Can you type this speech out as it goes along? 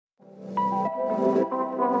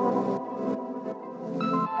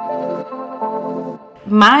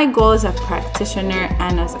My goal as a practitioner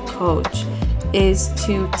and as a coach is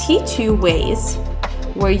to teach you ways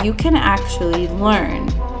where you can actually learn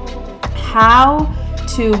how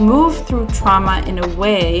to move through trauma in a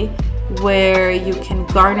way where you can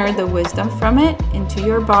garner the wisdom from it into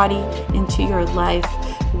your body, into your life,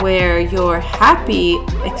 where your happy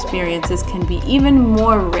experiences can be even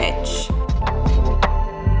more rich.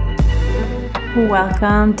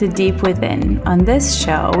 Welcome to Deep Within. On this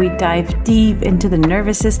show, we dive deep into the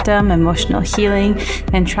nervous system, emotional healing,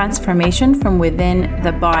 and transformation from within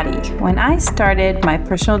the body. When I started my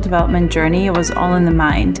personal development journey, it was all in the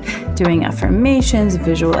mind, doing affirmations,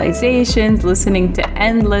 visualizations, listening to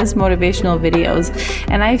endless motivational videos.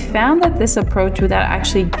 And I found that this approach, without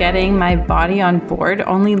actually getting my body on board,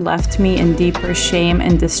 only left me in deeper shame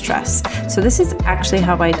and distress. So this is actually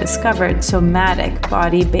how I discovered somatic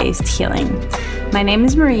body-based healing. My name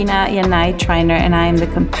is Marina Yanai Treiner, and I am the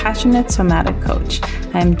Compassionate Somatic Coach.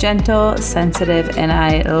 I am gentle, sensitive, and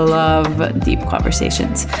I love deep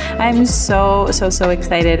conversations. I'm so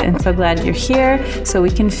excited and so glad you're here so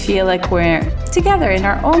we can feel like we're together in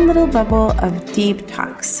our own little bubble of deep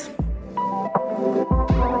talks.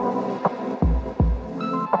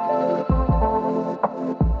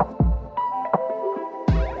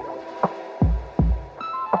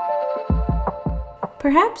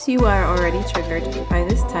 Perhaps you are already triggered by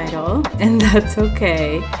this title, and that's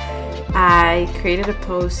okay. I created a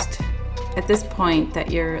post at this point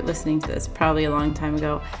that you're listening to this, probably a long time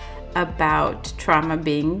ago, about trauma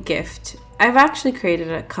being a gift. I've actually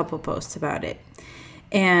created a couple posts about it,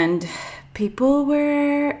 and people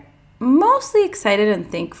were mostly excited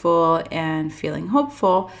and thankful and feeling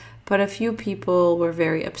hopeful, but a few people were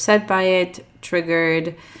very upset by it,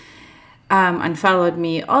 triggered, unfollowed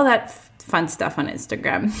me, all that fun stuff on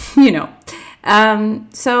Instagram,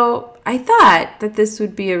 So I thought that this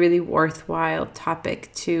would be a really worthwhile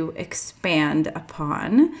topic to expand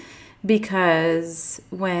upon, because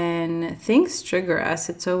when things trigger us,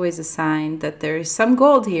 it's always a sign that there is some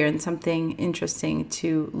gold here and something interesting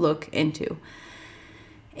to look into.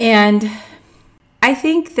 And I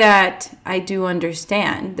think that I do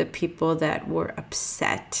understand the people that were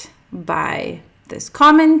upset by this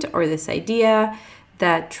comment or this idea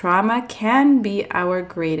that trauma can be our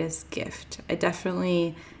greatest gift. I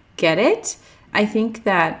definitely get it. I think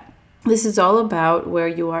that this is all about where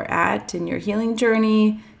you are at in your healing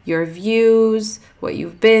journey, your views, what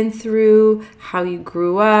you've been through, how you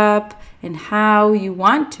grew up, and how you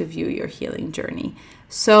want to view your healing journey.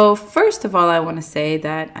 So first of all, I want to say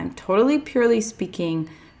that I'm totally purely speaking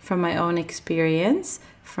from my own experience,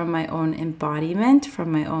 from my own embodiment,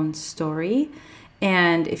 from my own story.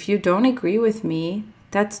 And if you don't agree with me,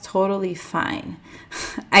 that's totally fine.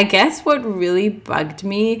 I guess what really bugged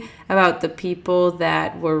me about the people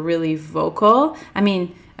that were really vocal,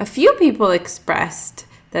 a few people expressed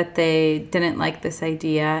that they didn't like this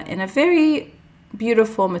idea in a very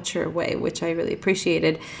beautiful, mature way, which I really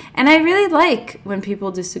appreciated. And I really like when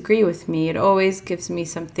people disagree with me. It always gives me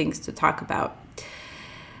some things to talk about.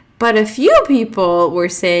 But a few people were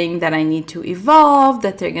saying that I need to evolve,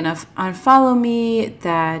 that they're going to unfollow me,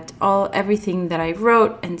 that everything that I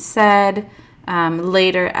wrote and said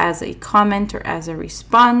later as a comment or as a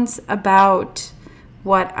response about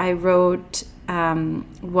what I wrote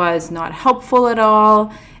was not helpful at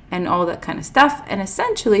all, and all that kind of stuff. And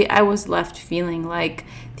essentially, I was left feeling like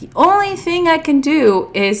the only thing I can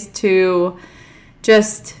do is to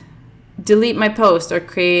just delete my post or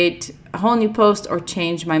create a whole new post or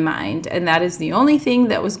change my mind. And that is the only thing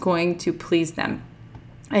that was going to please them.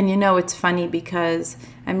 And it's funny because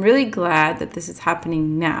I'm really glad that this is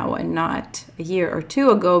happening now and not a year or two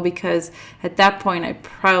ago, because at that point I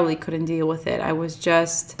probably couldn't deal with it. I was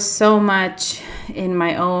just so much in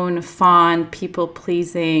my own fond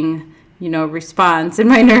people-pleasing, response in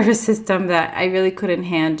my nervous system that I really couldn't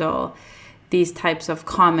handle these types of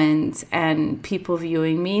comments and people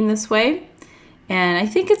viewing me in this way. And I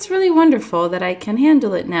think it's really wonderful that I can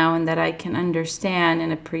handle it now and that I can understand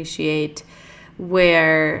and appreciate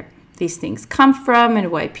where these things come from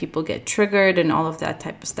and why people get triggered and all of that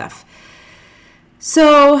type of stuff.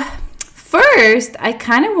 So first, I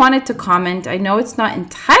kind of wanted to comment. I know it's not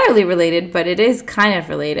entirely related, but it is kind of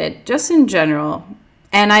related, just in general.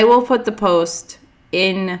 And I will put the post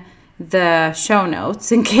in the show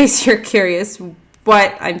notes in case you're curious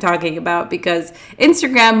what I'm talking about, because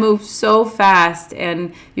Instagram moves so fast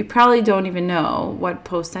and you probably don't even know what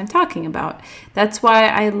post I'm talking about. That's why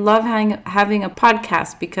I love having a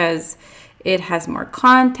podcast, because it has more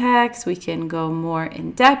context. We can go more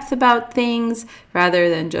in depth about things rather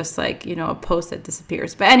than just a post that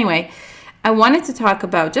disappears. But anyway, I wanted to talk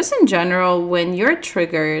about just in general when you're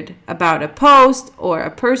triggered about a post or a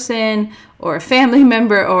person or a family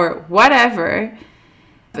member or whatever.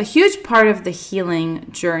 A huge part of the healing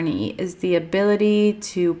journey is the ability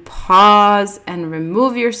to pause and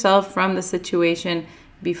remove yourself from the situation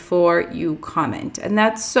before you comment. And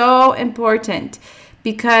that's so important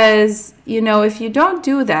because, if you don't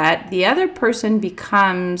do that, the other person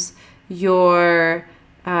becomes your,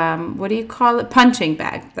 what do you call it? Punching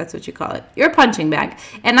bag. That's what you call it. Your punching bag.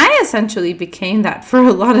 And I essentially became that for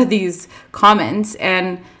a lot of these comments.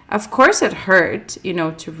 And of course it hurt,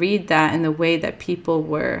 to read that in the way that people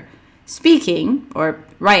were speaking or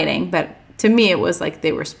writing. But to me, it was like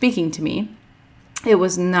they were speaking to me. It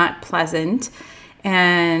was not pleasant.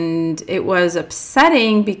 And it was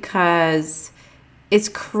upsetting because it's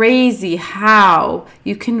crazy how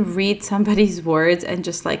you can read somebody's words and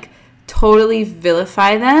just totally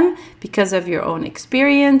vilify them because of your own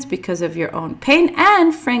experience, because of your own pain,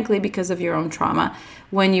 and frankly, because of your own trauma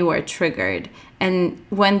when you are triggered. And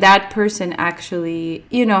when that person actually,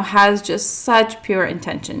 has just such pure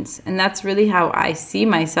intentions. And that's really how I see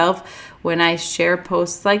myself when I share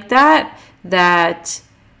posts like that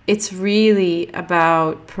it's really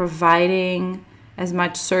about providing as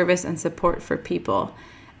much service and support for people.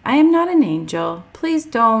 I am not an angel. Please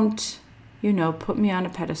don't, put me on a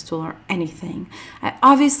pedestal or anything. I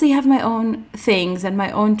obviously have my own things and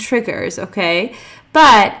my own triggers, okay?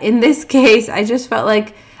 But in this case, I just felt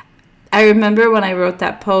like, I remember when I wrote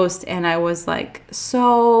that post and I was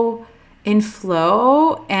so in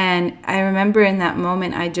flow. And I remember in that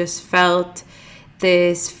moment, I just felt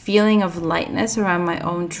this feeling of lightness around my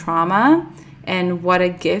own trauma and what a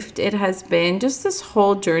gift it has been. Just this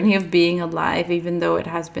whole journey of being alive, even though it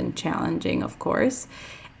has been challenging, of course.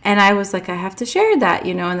 And I was like, I have to share that,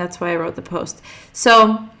 and that's why I wrote the post.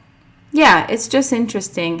 So yeah, it's just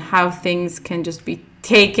interesting how things can just be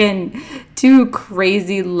taken to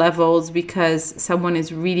crazy levels because someone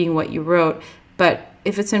is reading what you wrote. But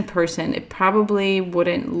if it's in person, it probably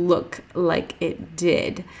wouldn't look like it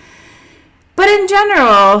did. But in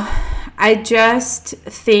general, I just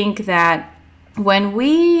think that when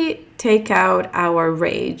we take out our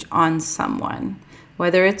rage on someone,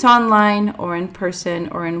 whether it's online or in person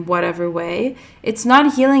or in whatever way, it's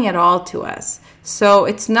not healing at all to us. So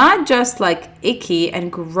it's not just icky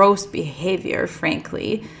and gross behavior,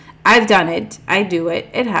 frankly. I've done it. I do it.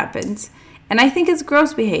 It happens. And I think it's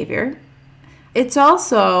gross behavior. It's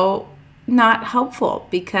also not helpful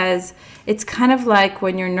because it's kind of like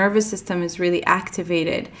when your nervous system is really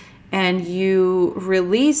activated and you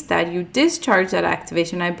release that, you discharge that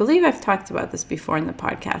activation. I believe I've talked about this before in the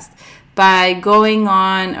podcast, by going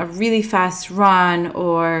on a really fast run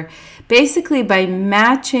or basically by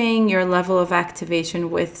matching your level of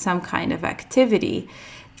activation with some kind of activity.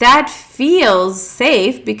 That feels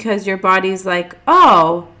safe because your body's like,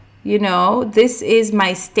 oh, this is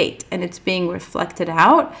my state and it's being reflected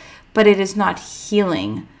out, but it is not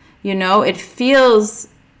healing. It feels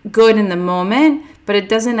good in the moment, but it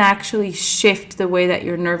doesn't actually shift the way that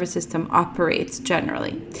your nervous system operates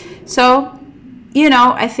generally. So,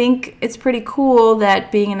 I think it's pretty cool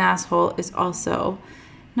that being an asshole is also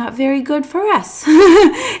not very good for us.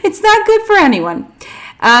 It's not good for anyone.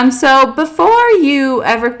 So before you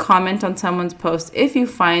ever comment on someone's post, if you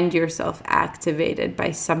find yourself activated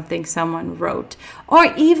by something someone wrote,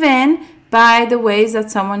 or even by the ways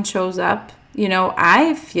that someone shows up,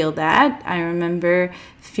 I feel that. I remember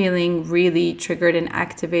feeling really triggered and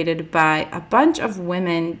activated by a bunch of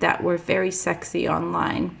women that were very sexy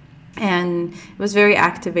online. And it was very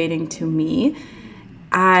activating to me.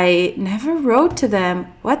 I never wrote to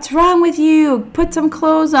them, what's wrong with you? Put some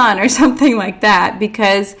clothes on or something like that,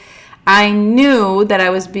 because I knew that I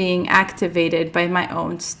was being activated by my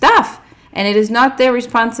own stuff. And it is not their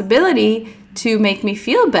responsibility to make me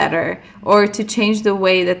feel better or to change the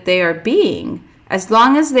way that they are being. As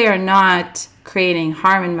long as they are not creating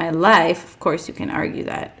harm in my life, of course you can argue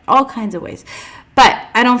that all kinds of ways. But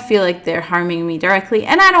I don't feel like they're harming me directly.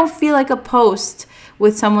 And I don't feel like a post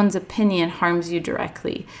with someone's opinion harms you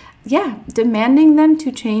directly. Yeah, demanding them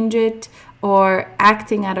to change it or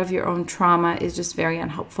acting out of your own trauma is just very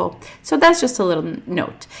unhelpful. So that's just a little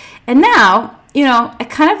note. And now, I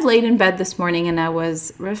kind of laid in bed this morning and I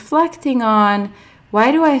was reflecting on,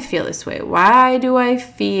 why do I feel this way? Why do I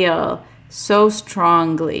feel so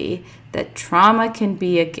strongly that trauma can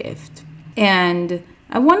be a gift? And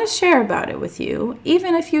I want to share about it with you.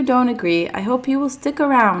 Even if you don't agree, I hope you will stick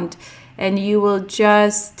around and you will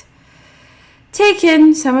just take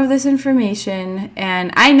in some of this information,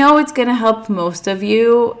 and I know it's going to help most of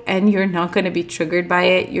you, and you're not going to be triggered by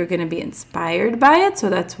it. You're going to be inspired by it. So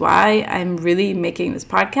that's why I'm really making this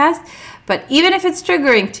podcast. But even if it's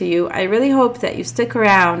triggering to you, I really hope that you stick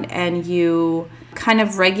around and you kind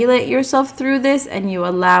of regulate yourself through this, and you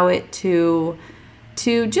allow it to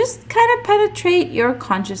just kind of penetrate your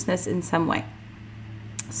consciousness in some way.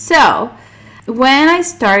 So when I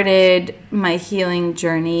started my healing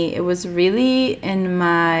journey, it was really in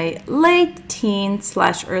my late teens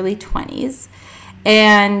 / early 20s.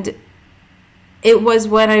 And it was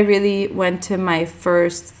when I really went to my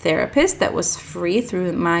first therapist that was free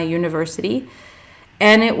through my university.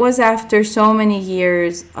 And it was after so many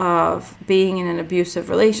years of being in an abusive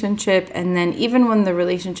relationship. And then even when the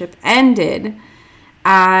relationship ended,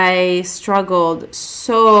 I struggled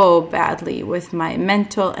so badly with my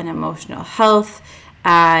mental and emotional health.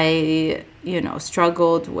 I,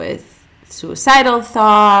 struggled with suicidal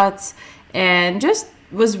thoughts and just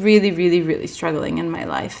was really, really, really struggling in my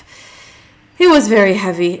life. It was very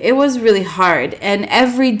heavy. It was really hard. And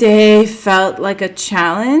every day felt like a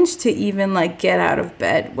challenge to even get out of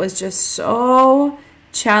bed. Was just so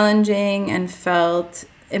challenging and felt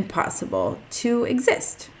impossible to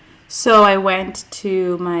exist. So I went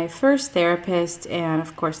to my first therapist, and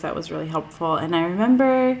of course that was really helpful. And I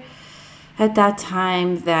remember at that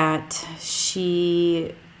time that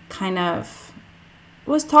she kind of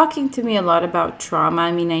was talking to me a lot about trauma.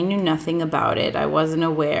 I mean, I knew nothing about it. I wasn't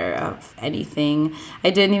aware of anything. I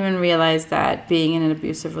didn't even realize that being in an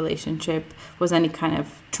abusive relationship was any kind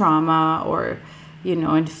of trauma or,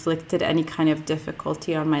 inflicted any kind of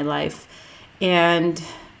difficulty on my life. And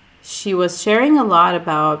she was sharing a lot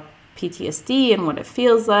about PTSD and what it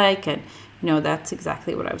feels like, and that's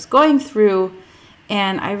exactly what I was going through.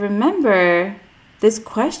 And I remember this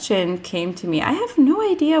question came to me. I have no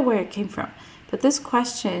idea where it came from, but this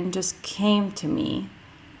question just came to me,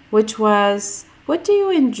 which was, what do you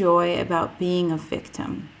enjoy about being a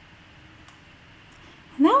victim?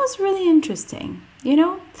 And that was really interesting,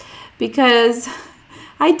 because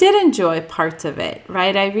I did enjoy parts of it,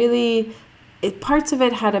 right? Parts of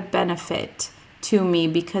it had a benefit to me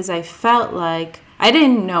because I felt like I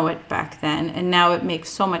didn't know it back then, and now it makes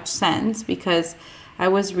so much sense because I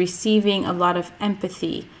was receiving a lot of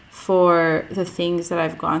empathy for the things that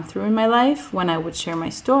I've gone through in my life when I would share my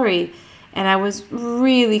story, and I was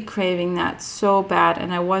really craving that so bad,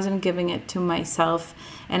 and I wasn't giving it to myself.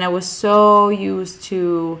 And I was so used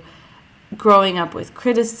to growing up with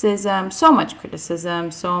criticism, so much,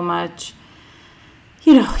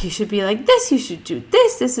 you should be like this, you should do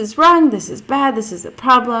this is wrong, this is bad, this is a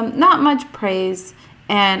problem, not much praise.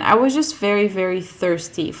 And I was just very, very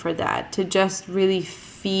thirsty for that, to just really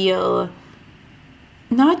feel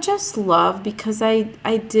not just love, because I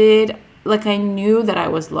knew that I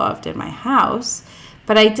was loved in my house,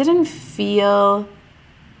 but I didn't feel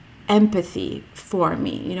empathy for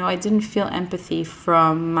me. I didn't feel empathy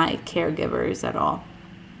from my caregivers at all.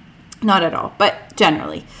 Not at all, but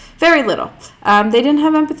generally, very little. They didn't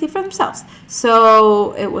have empathy for themselves.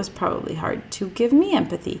 So it was probably hard to give me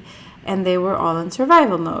empathy. And they were all in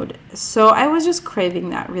survival mode. So I was just craving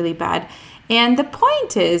that really bad. And the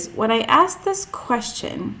point is, when I asked this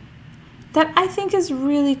question, that I think is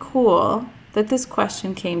really cool, that this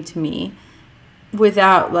question came to me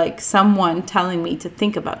without someone telling me to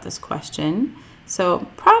think about this question. So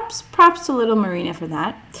props to little Marina for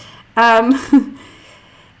that.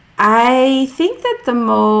 I think that the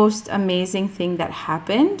most amazing thing that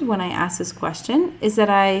happened when I asked this question is that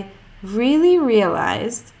I really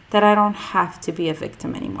realized that I don't have to be a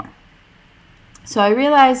victim anymore. So I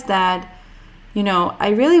realized that, I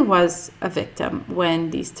really was a victim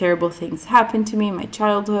when these terrible things happened to me in my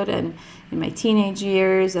childhood and in my teenage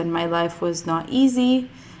years, and my life was not easy.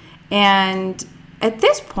 And at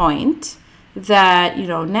this point, that,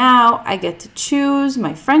 now I get to choose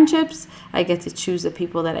my friendships, I get to choose the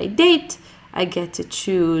people that I date, I get to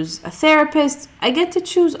choose a therapist, I get to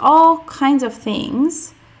choose all kinds of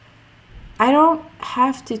things. I don't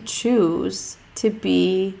have to choose to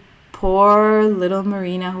be poor little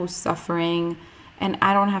Marina who's suffering, and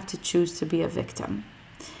I don't have to choose to be a victim.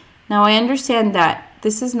 Now, I understand that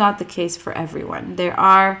this is not the case for everyone. There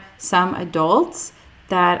are some adults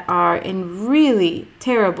that are in really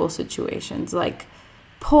terrible situations, like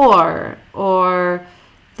poor, or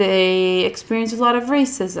they experience a lot of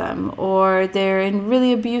racism, or they're in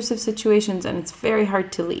really abusive situations and it's very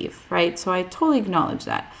hard to leave, right? So I totally acknowledge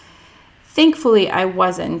that. Thankfully, I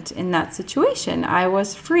wasn't in that situation. I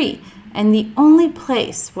was free. And the only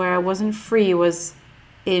place where I wasn't free was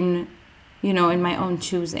in my own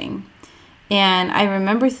choosing. And I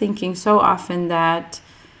remember thinking so often that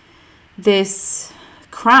this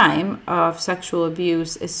crime of sexual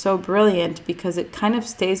abuse is so brilliant because it kind of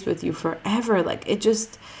stays with you forever. Like it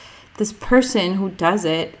just, this person who does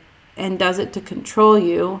it and does it to control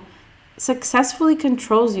you successfully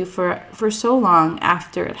controls you for so long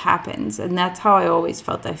after it happens. And that's how I always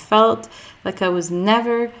felt. I felt like I was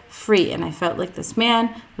never free, and I felt like this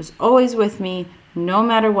man was always with me no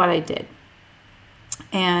matter what I did.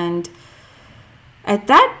 And at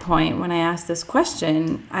that point, when I asked this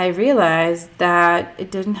question, I realized that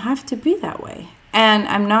it didn't have to be that way. And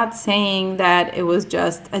I'm not saying that it was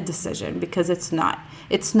just a decision, because it's not.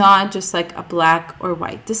 It's not just like a black or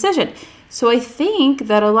white decision. So I think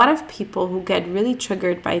that a lot of people who get really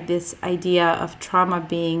triggered by this idea of trauma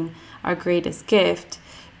being our greatest gift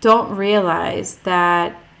don't realize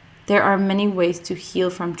that there are many ways to heal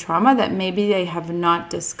from trauma that maybe they have not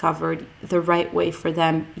discovered the right way for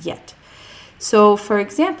them yet. So, for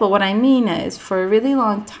example, what I mean is, for a really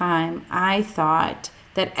long time, I thought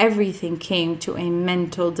that everything came to a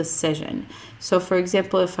mental decision. So, for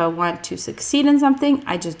example, if I want to succeed in something,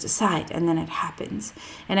 I just decide, and then it happens.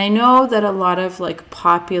 And I know that a lot of like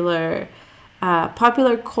popular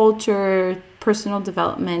culture, personal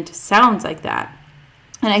development sounds like that.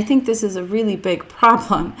 And I think this is a really big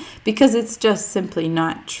problem, because it's just simply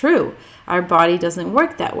not true. Our body doesn't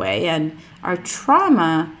work that way, and our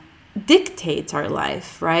trauma dictates our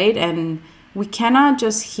life, right? And we cannot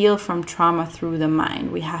just heal from trauma through the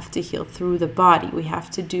mind. We have to heal through the body. We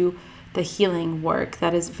have to do the healing work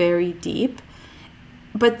that is very deep.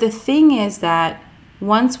 But the thing is that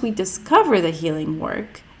once we discover the healing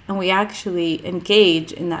work and we actually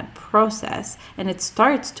engage in that process and it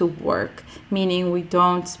starts to work, meaning we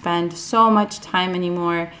don't spend so much time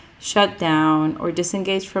anymore shut down or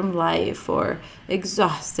disengaged from life or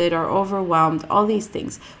exhausted or overwhelmed, all these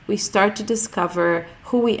things, we start to discover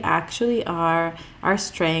who we actually are, our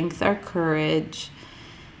strength, our courage.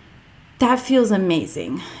 That feels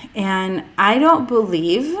amazing. And I don't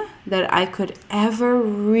believe that I could ever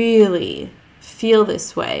really feel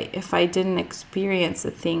this way if I didn't experience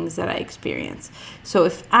the things that I experienced. So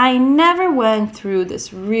if I never went through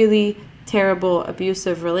this really terrible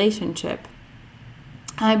abusive relationship,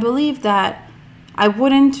 I believe that I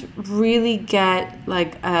wouldn't really get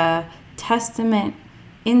like a testament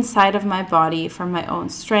inside of my body for my own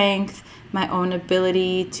strength, my own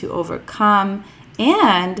ability to overcome,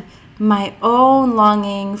 and my own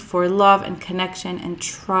longing for love and connection and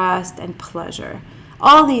trust and pleasure.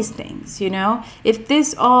 All these things, you know, if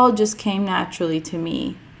this all just came naturally to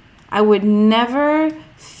me, I would never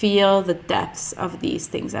feel the depths of these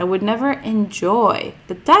things. I would never enjoy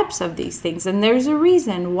the depths of these things. And there's a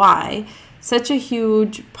reason why such a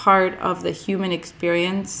huge part of the human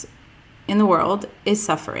experience in the world is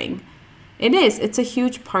suffering. It is. It's a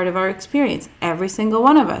huge part of our experience. Every single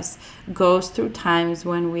one of us goes through times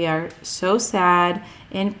when we are so sad,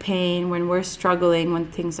 in pain, when we're struggling, when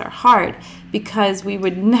things are hard, because we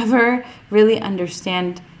would never really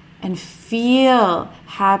understand and feel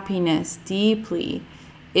happiness deeply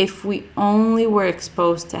if we only were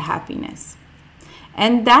exposed to happiness.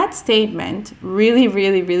 And that statement really,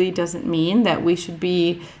 really, really doesn't mean that we should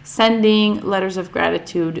be sending letters of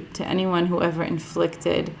gratitude to anyone who ever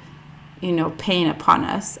inflicted, pain upon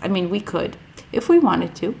us. I mean, we could if we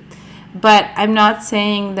wanted to. But I'm not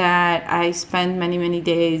saying that I spend many, many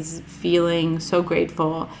days feeling so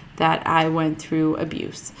grateful that I went through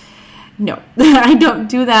abuse. No, I don't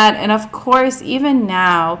do that. And of course, even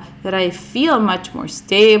now that I feel much more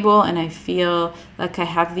stable and I feel like I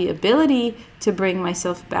have the ability to bring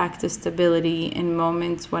myself back to stability in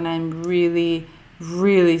moments when I'm really,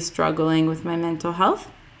 really struggling with my mental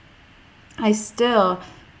health, I still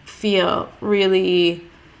feel really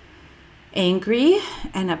angry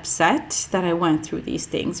and upset that I went through these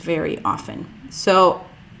things very often. So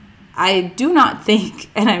I do not think,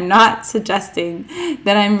 and I'm not suggesting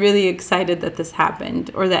that I'm really excited that this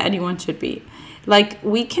happened or that anyone should be. Like,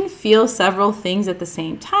 we can feel several things at the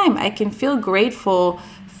same time. I can feel grateful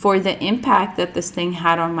for the impact that this thing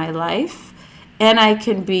had on my life, and I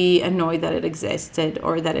can be annoyed that it existed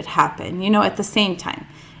or that it happened, at the same time.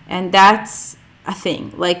 And that's a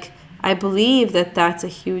thing. Like, I believe that that's a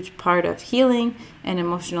huge part of healing and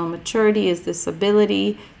emotional maturity, is this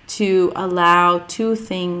ability to allow two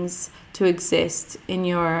things to exist in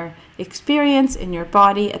your experience, in your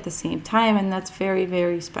body at the same time. And that's very,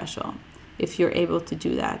 very special if you're able to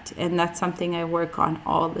do that. And that's something I work on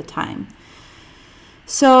all the time.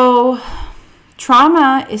 So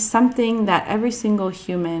trauma is something that every single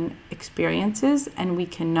human experiences, and we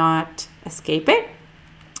cannot escape it.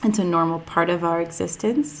 It's a normal part of our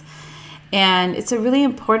existence. And it's a really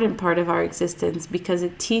important part of our existence because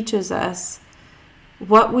it teaches us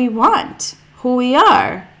what we want, who we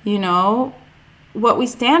are, what we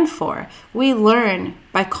stand for. We learn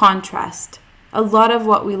by contrast. A lot of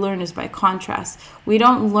what we learn is by contrast. We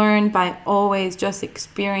don't learn by always just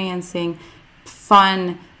experiencing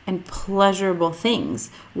fun and pleasurable things.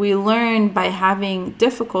 We learn by having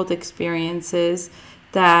difficult experiences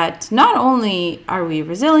that not only are we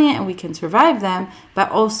resilient and we can survive them, but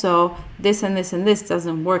also this and this and this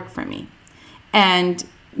doesn't work for me. And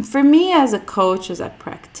for me as a coach, as a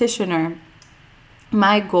practitioner,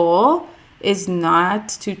 my goal is not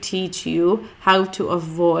to teach you how to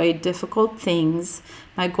avoid difficult things.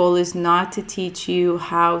 My goal is not to teach you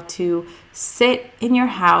how to sit in your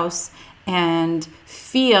house and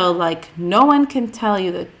feel like no one can tell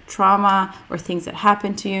you that trauma or things that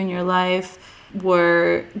happened to you in your life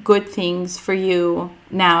were good things for you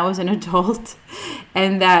now as an adult,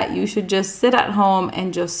 and that you should just sit at home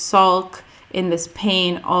and just sulk in this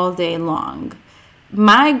pain all day long.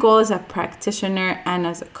 My goal as a practitioner and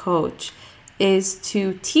as a coach is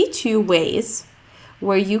to teach you ways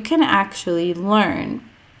where you can actually learn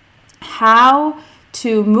how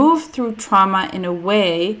to move through trauma in a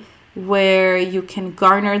way where you can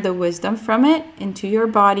garner the wisdom from it into your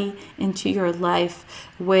body, into your life,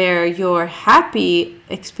 where your happy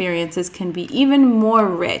experiences can be even more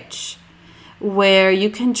rich, where you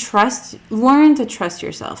can learn to trust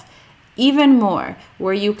yourself even more,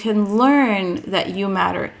 where you can learn that you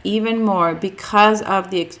matter even more because of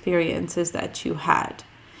the experiences that you had.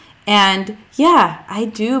 And yeah, I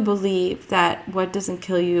do believe that what doesn't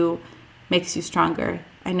kill you makes you stronger.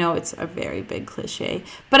 I know it's a very big cliche,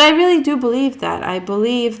 but I really do believe that. I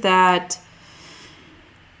believe that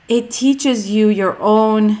it teaches you your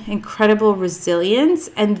own incredible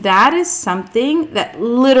resilience, and that is something that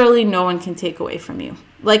literally no one can take away from you.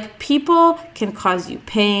 Like, people can cause you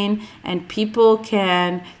pain, and people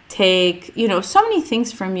can take, so many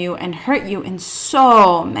things from you and hurt you in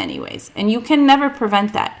so many ways, and you can never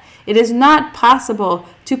prevent that. It is not possible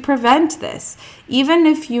to prevent this. Even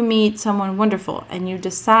if you meet someone wonderful and you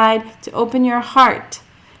decide to open your heart,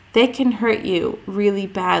 they can hurt you really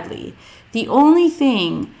badly. The only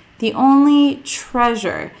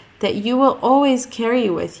treasure that you will always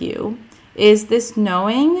carry with you is this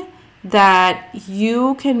knowing that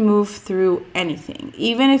you can move through anything,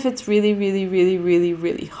 even if it's really, really, really, really,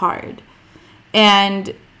 really hard.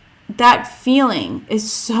 And that feeling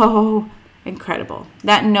is so incredible.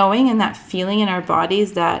 That knowing and that feeling in our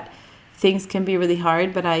bodies that things can be really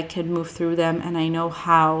hard, but I can move through them, and I know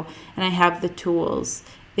how, and I have the tools,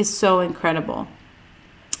 is so incredible.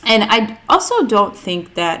 And I also don't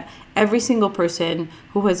think that every single person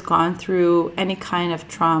who has gone through any kind of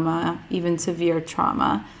trauma, even severe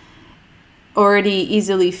trauma, already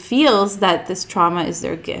easily feels that this trauma is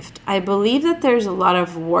their gift. I believe that there's a lot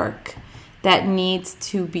of work that needs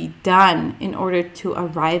to be done in order to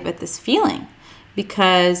arrive at this feeling.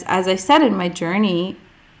 Because as I said in my journey,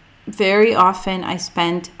 very often I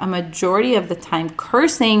spent a majority of the time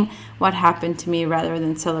cursing what happened to me rather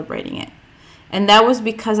than celebrating it. And that was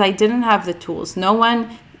because I didn't have the tools. No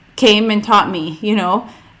one came and taught me,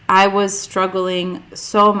 I was struggling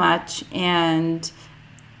so much and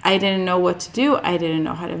I didn't know what to do. I didn't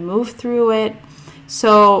know how to move through it.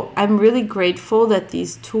 So I'm really grateful that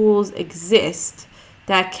these tools exist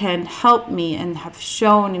that can help me and have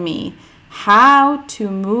shown me how to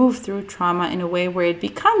move through trauma in a way where it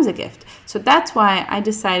becomes a gift. So that's why I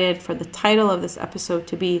decided for the title of this episode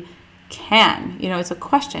to be Can. It's a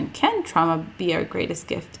question. Can trauma be our greatest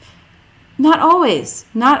gift? Not always.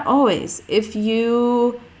 Not always. If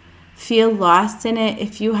you feel lost in it,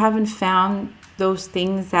 if you haven't found those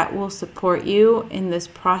things that will support you in this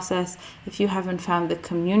process, if you haven't found the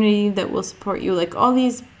community that will support you, like all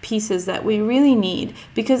these pieces that we really need,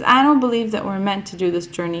 because I don't believe that we're meant to do this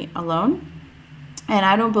journey alone. And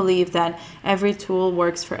I don't believe that every tool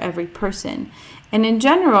works for every person. And in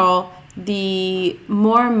general, the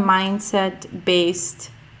more mindset-based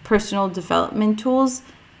personal development tools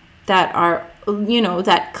that are,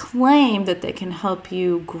 that claim that they can help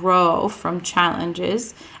you grow from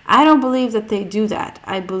challenges, I don't believe that they do that.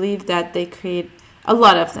 I believe that they create a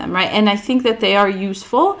lot of them, right? And I think that they are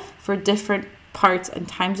useful for different parts and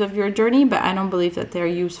times of your journey, but I don't believe that they're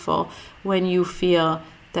useful when you feel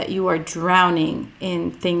that you are drowning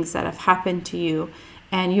in things that have happened to you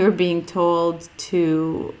and you're being told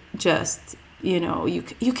to just,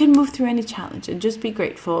 you can move through any challenge and just be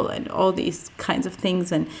grateful and all these kinds of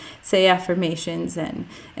things and say affirmations and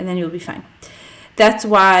then you'll be fine. That's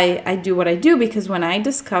why I do what I do, because when I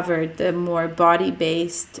discovered the more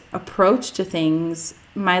body-based approach to things,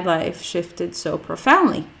 my life shifted so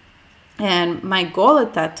profoundly. And my goal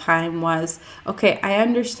at that time was, okay, I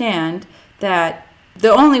understand that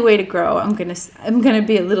the only way to grow, I'm gonna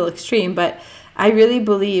be a little extreme, but I really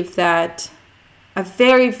believe that a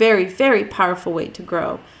very, very, very powerful way to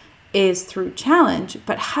grow is through challenge.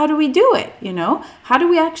 But how do we do it? How do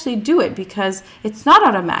we actually do it? Because it's not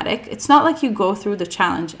automatic. It's not like you go through the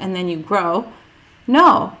challenge and then you grow.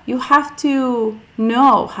 No, you have to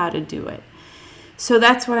know how to do it. So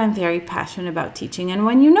that's what I'm very passionate about teaching. And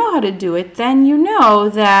when you know how to do it, then you know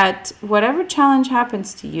that whatever challenge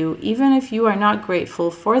happens to you, even if you are not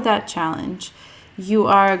grateful for that challenge, you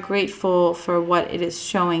are grateful for what it is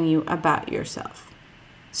showing you about yourself.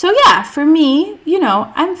 So yeah, for me,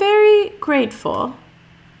 I'm very grateful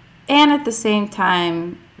and at the same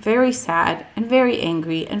time very sad and very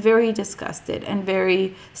angry and very disgusted and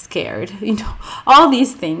very scared, all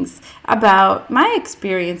these things about my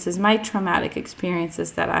experiences, my traumatic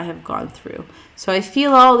experiences that I have gone through. So I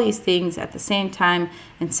feel all these things at the same time,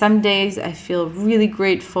 and some days I feel really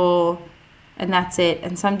grateful and that's it.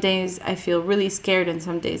 And some days I feel really scared and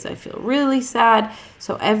some days I feel really sad.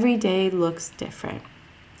 So every day looks different.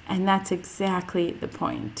 And that's exactly the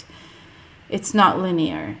point. It's not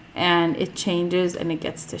linear, and it changes and it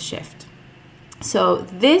gets to shift. So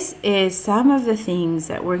this is some of the things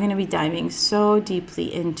that we're going to be diving so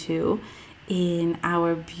deeply into in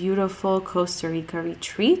our beautiful Costa Rica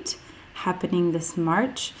retreat happening this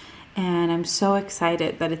March. And I'm so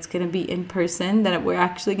excited that it's going to be in person, that we're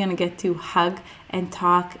actually going to get to hug and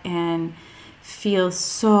talk and feel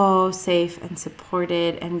so safe and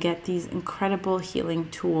supported and get these incredible healing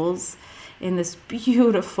tools in this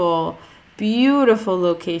beautiful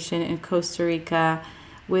location in Costa Rica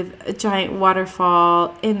with a giant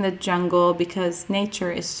waterfall in the jungle, because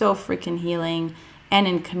nature is so freaking healing, and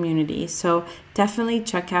in community. So definitely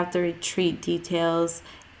check out the retreat details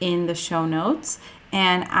in the show notes.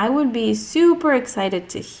 And I would be super excited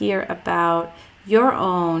to hear about your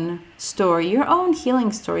own story, your own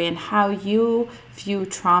healing story, and how you view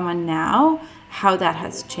trauma now, how that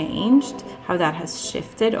has changed, how that has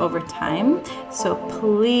shifted over time. So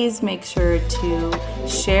please make sure to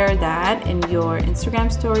share that in your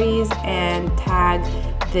Instagram stories and tag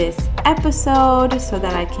this episode so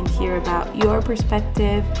that I can hear about your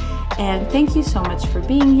perspective. And thank you so much for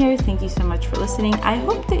being here. Thank you so much for listening. I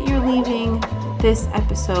hope that you're leaving this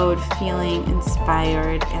episode feeling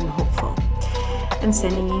inspired and hopeful. I'm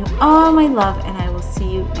sending you all my love, and I will see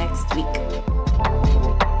you next week.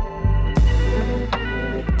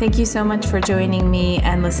 Thank you so much for joining me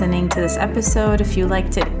and listening to this episode. If you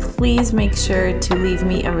liked it, please make sure to leave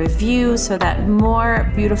me a review so that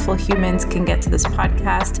more beautiful humans can get to this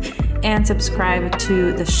podcast, and subscribe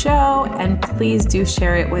to the show. And please do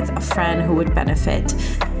share it with a friend who would benefit.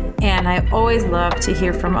 And I always love to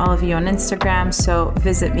hear from all of you on Instagram, so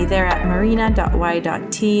visit me there at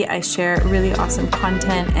marina.y.t. I share really awesome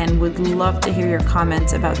content and would love to hear your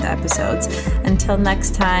comments about the episodes. Until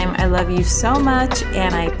next time, I love you so much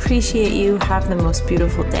and I appreciate you. Have the most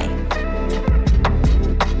beautiful day.